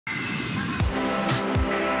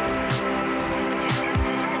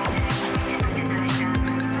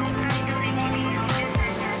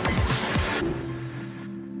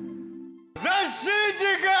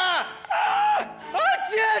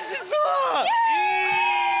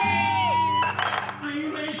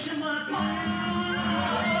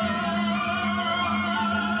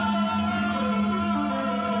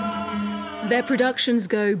Their productions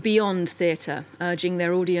go beyond theatre, urging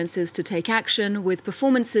their audiences to take action with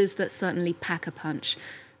performances that certainly pack a punch.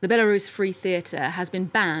 The Belarus Free Theatre has been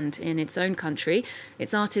banned in its own country.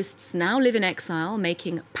 Its artists now live in exile,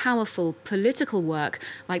 making powerful political work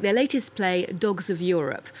like their latest play, Dogs of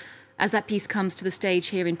Europe. As that piece comes to the stage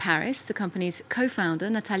here in Paris, the company's co-founder,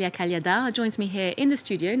 Natalia Kaliada, joins me here in the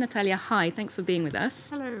studio. Natalia, hi, thanks for being with us.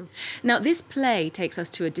 Hello. Now, this play takes us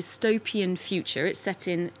to a dystopian future. It's set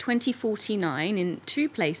in 2049 in two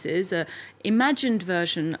places, an imagined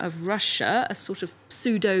version of Russia, a sort of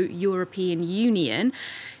pseudo-European Union.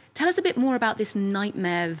 Tell us a bit more about this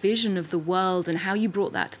nightmare vision of the world and how you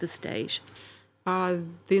brought that to the stage.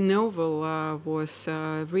 The novel was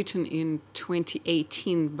written in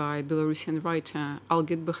 2018 by Belarusian writer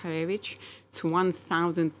Olivia Salazar-Winspear. It's a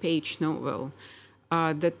 1,000-page novel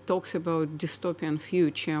that talks about dystopian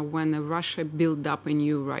future when Russia built up a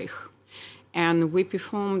new Reich. And we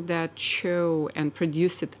performed that show and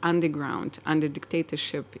produced it underground, under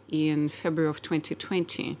dictatorship, in February of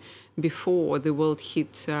 2020, before the world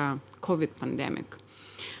hit COVID pandemic.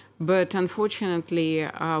 But unfortunately,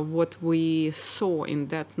 what we saw in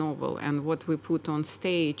that novel and what we put on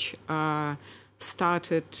stage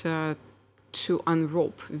started to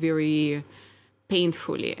unrope very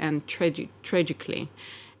painfully and tragically.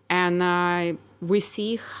 And we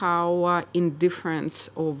see how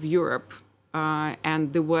indifference of Europe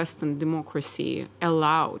and the Western democracy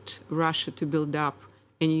allowed Russia to build up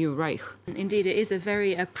a new Reich. Indeed, it is a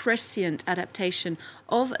very prescient adaptation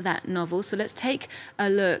of that novel. So let's take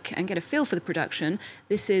a look and get a feel for the production.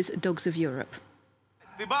 This is Dogs of Europe.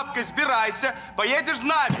 Ты, бабка, збирайся, поедешь з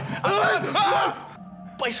нами.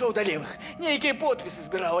 Пішов до лівих. Ніякі підписи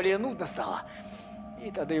збирав, але нудно стало.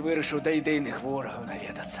 І тоді вирішив до ідейних ворогів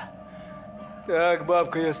навідатися. Так,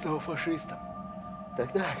 бабка, я став фашистом.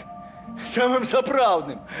 Так. Самым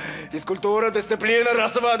сапраўдным. Фізкультура, дисципліна,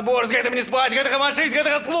 расовый отбор, з гэтым не спаць, гэтага мачыць,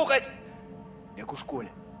 гэтага слухаць. Як у школе.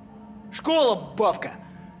 Школа, бабка.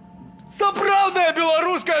 Сапраўдная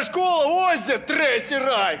беларуская школа, ось дзе трэці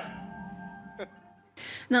райх.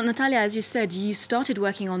 Now, Natalia, as you said, you started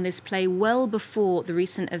working on this play well before the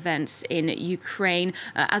recent events in Ukraine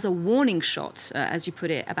as a warning shot, as you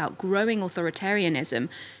put it, about growing authoritarianism.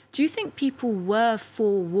 Do you think people were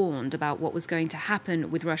forewarned about what was going to happen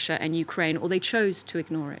with Russia and Ukraine, or they chose to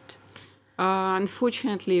ignore it?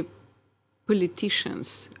 Unfortunately,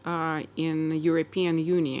 politicians in the European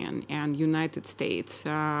Union and United States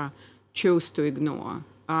chose to ignore.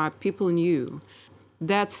 People knew.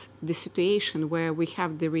 That's the situation where we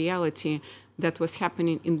have the reality that was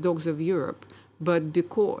happening in Dogs of Europe, but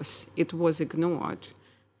because it was ignored,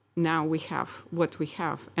 now we have what we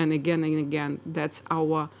have. And again, that's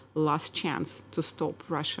our last chance to stop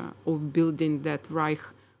Russia of building that Reich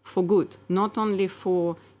for good, not only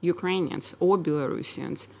for Ukrainians or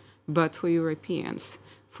Belarusians, but for Europeans,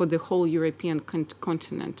 for the whole European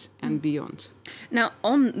continent and beyond. Now,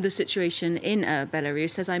 on the situation in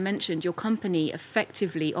Belarus, as I mentioned, your company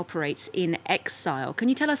effectively operates in exile. Can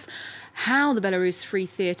you tell us how the Belarus Free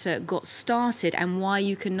Theatre got started and why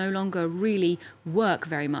you can no longer really work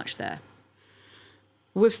very much there?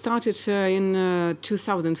 We've started in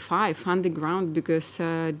 2005 underground because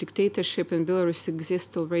dictatorship in Belarus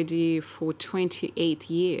exists already for 28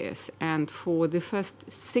 years. And for the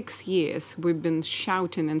first 6 years, we've been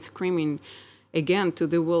shouting and screaming again to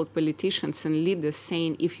the world politicians and leaders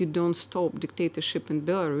saying, if you don't stop dictatorship in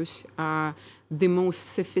Belarus, the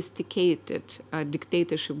most sophisticated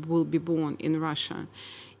dictatorship will be born in Russia.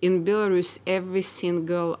 In Belarus, every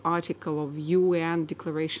single article of UN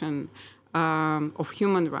Declaration of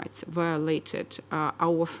human rights violated.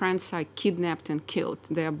 Our friends are kidnapped and killed.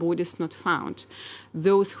 Their bodies not found.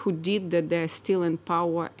 Those who did that, they're still in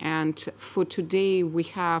power. And for today, we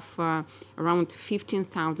have around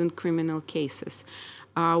 15,000 criminal cases.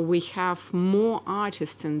 We have more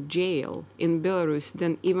artists in jail in Belarus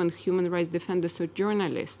than even human rights defenders or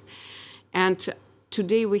journalists. And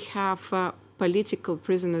today we have political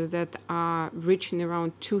prisoners that are reaching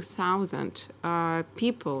around 2,000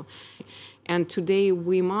 people. And today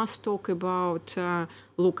we must talk about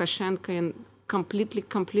Lukashenko and completely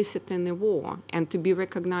complicit in the war and to be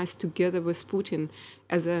recognized together with Putin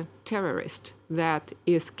as a terrorist that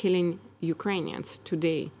is killing Ukrainians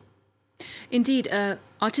today. Indeed,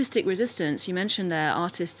 artistic resistance, you mentioned there,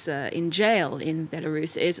 artists in jail in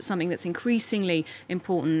Belarus, is something that's increasingly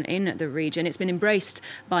important in the region. It's been embraced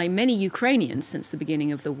by many Ukrainians since the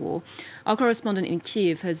beginning of the war. Our correspondent in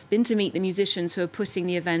Kyiv has been to meet the musicians who are putting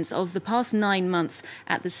the events of the past 9 months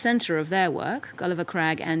at the centre of their work. Gulliver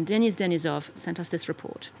Cragg and Denis Denisov sent us this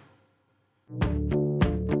report.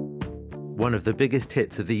 one of the biggest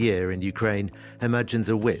hits of the year in Ukraine, imagines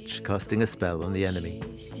a witch casting a spell on the enemy.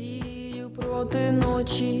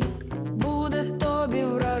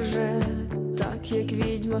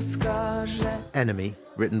 Enemy,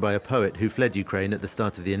 written by a poet who fled Ukraine at the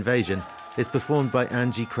start of the invasion, is performed by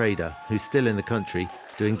Angie Kreda, who's still in the country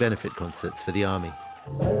doing benefit concerts for the army.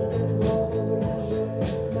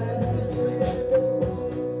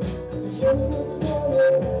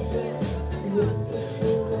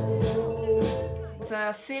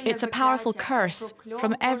 It's a powerful curse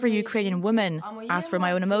from every Ukrainian woman. As for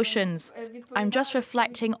my own emotions, I'm just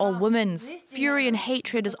reflecting all women's. Fury and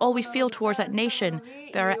hatred is all we feel towards that nation.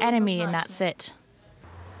 They're our enemy and that's it.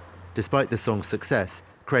 Despite the song's success,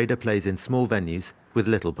 Kreda plays in small venues with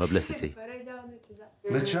little publicity.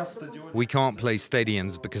 We can't play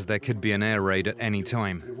stadiums because there could be an air raid at any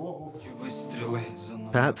time.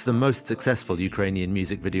 Perhaps the most successful Ukrainian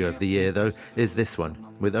music video of the year, though, is this one,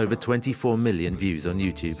 with over 24 million views on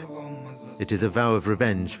YouTube. It is a vow of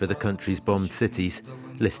revenge for the country's bombed cities,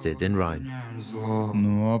 listed in rhyme.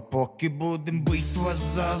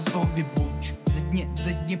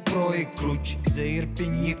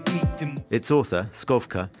 Its author,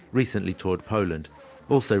 Skovka, recently toured Poland,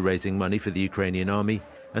 also raising money for the Ukrainian army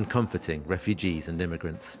and comforting refugees and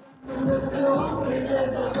immigrants.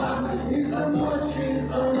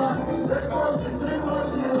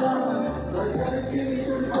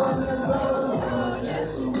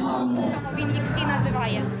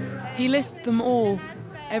 He lists them all.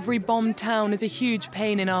 Every bombed town is a huge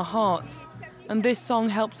pain in our hearts, and this song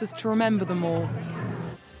helps us to remember them all.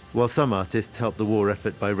 While some artists help the war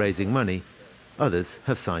effort by raising money, others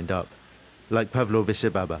have signed up, like Pavlo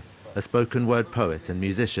Vyshebaba, a spoken-word poet and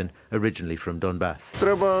musician originally from Donbass.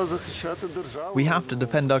 We have to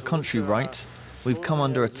defend our country, right? We've come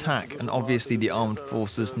under attack, and obviously the armed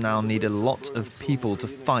forces now need a lot of people to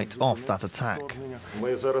fight off that attack.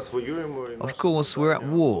 Of course, we're at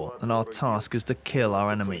war, and our task is to kill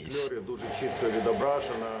our enemies.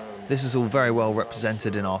 This is all very well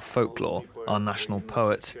represented in our folklore. Our national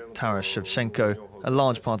poet, Taras Shevchenko, a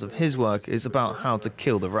large part of his work is about how to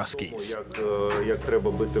kill the Ruskies.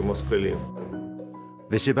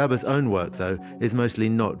 Vyshebaba's own work, though, is mostly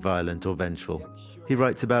not violent or vengeful. He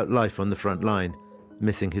writes about life on the front line,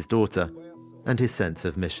 missing his daughter, and his sense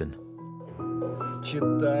of mission.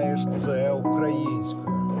 Читаєш це українською,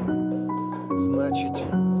 значить,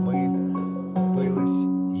 ми бились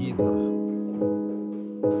гідно.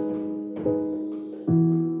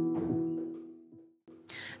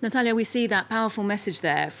 Natalia, we see that powerful message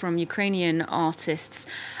there from Ukrainian artists.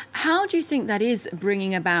 How do you think that is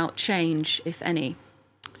bringing about change, if any?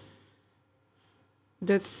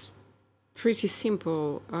 That's pretty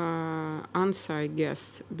simple answer, I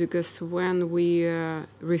guess, because when we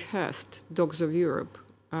rehearsed Dogs of Europe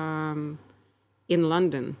in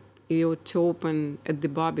London, to open at the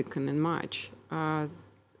Barbican in March,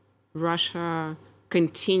 Russia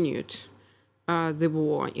continued the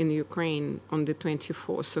war in Ukraine on the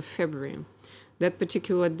 24th of February. That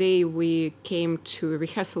particular day, we came to a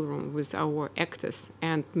rehearsal room with our actors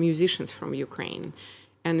and musicians from Ukraine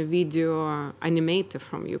and a video animator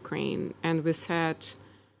from Ukraine, and we said,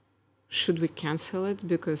 should we cancel it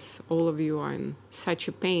because all of you are in such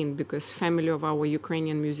a pain because family of our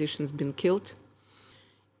Ukrainian musicians been killed?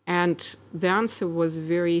 And the answer was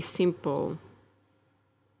very simple.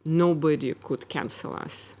 Nobody could cancel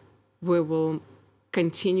us. We will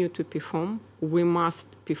continue to perform. We must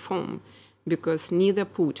perform because neither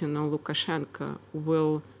Putin nor Lukashenko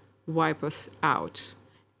will wipe us out.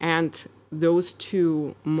 And those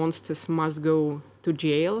two monsters must go to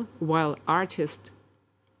jail while artists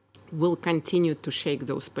will continue to shake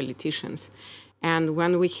those politicians. And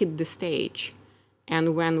when we hit the stage,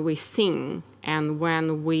 and when we sing, and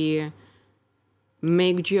when we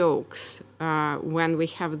make jokes, when we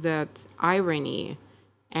have that irony,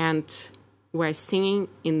 and we're singing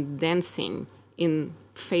and dancing in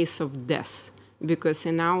face of death, because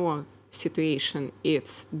in our situation,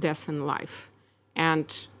 it's death and life. And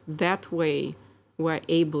that way, we're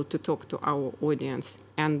able to talk to our audience,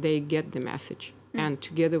 and they get the message. And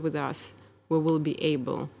together with us, we will be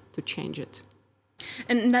able to change it.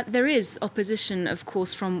 And that there is opposition, of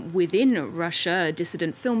course, from within Russia,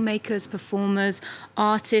 dissident filmmakers, performers,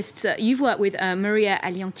 artists. You've worked with Maria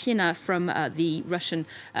Alyankina from the Russian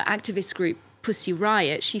activist group Pussy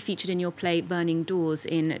Riot. She featured in your play Burning Doors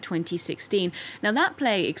in 2016. Now, that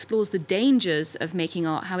play explores the dangers of making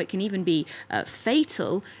art, how it can even be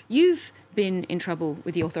fatal. You've been in trouble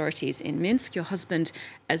with the authorities in Minsk, your husband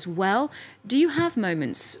as well. Do you have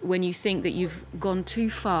moments when you think that you've gone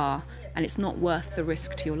too far and it's not worth the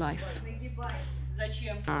risk to your life?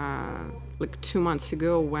 Like 2 months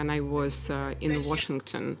ago, when I was in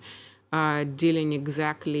Washington, dealing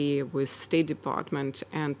exactly with State Department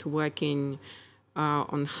and working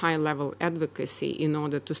on high-level advocacy in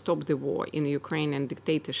order to stop the war in Ukraine and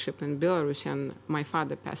dictatorship in Belarus, and my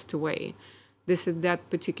father passed away. This is that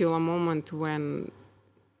particular moment when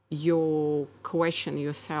you question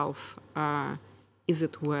yourself, is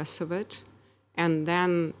it worth of it? And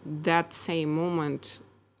then that same moment,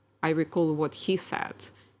 I recall what he said.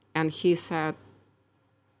 And he said,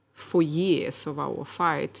 for years of our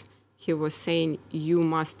fight, he was saying, you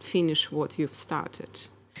must finish what you've started.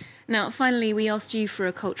 Now, finally, we asked you for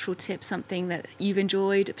a cultural tip, something that you've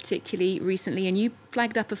enjoyed particularly recently, and you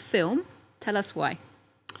flagged up a film. Tell us why.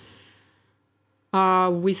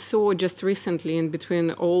 We saw just recently, in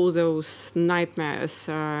between all those nightmares,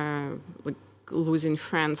 like losing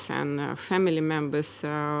friends and family members,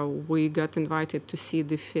 we got invited to see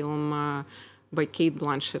the film by Cate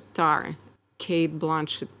Blanchett, Tar. Cate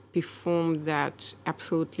Blanchett performed that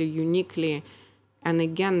absolutely uniquely, and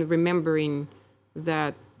again, remembering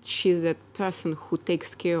that she's that person who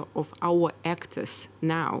takes care of our actors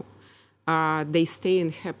now. They stay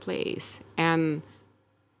in her place, and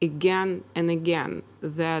again and again,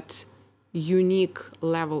 that unique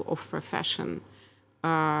level of profession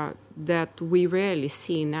that we rarely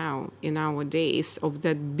see now in our days, of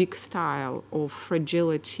that big style of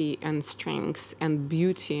fragility and strength and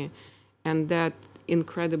beauty, and that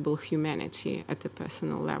incredible humanity at a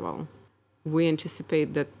personal level. We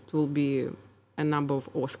anticipate that will be a number of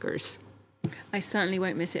Oscars. I certainly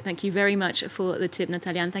won't miss it. Thank you very much for the tip,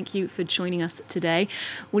 Natalia, and thank you for joining us today.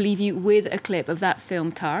 We'll leave you with a clip of that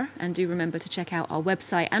film, Tar, and do remember to check out our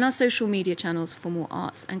website and our social media channels for more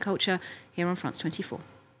arts and culture here on France 24.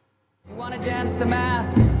 You want to dance the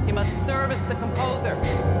mask, you must service the composer.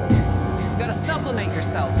 You got to supplement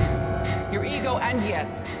yourself, your ego, and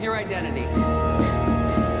yes, your identity.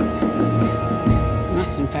 You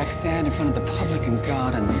must in fact stand in front of the public and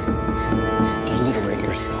God and obliterate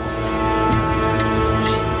yourself.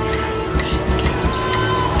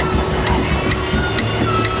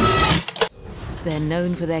 They're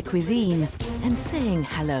known for their cuisine and saying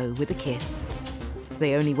hello with a kiss.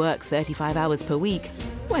 They only work 35 hours per week,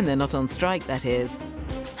 when they're not on strike, that is.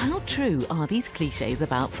 How true are these clichés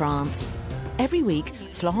about France? Every week,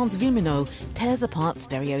 Florence Villeminot tears apart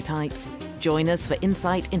stereotypes. Join us for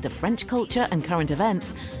insight into French culture and current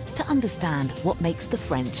events to understand what makes the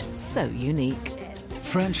French so unique.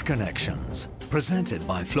 French Connections, presented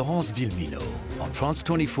by Florence Villeminot on France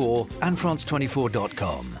 24 and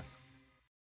France24.com.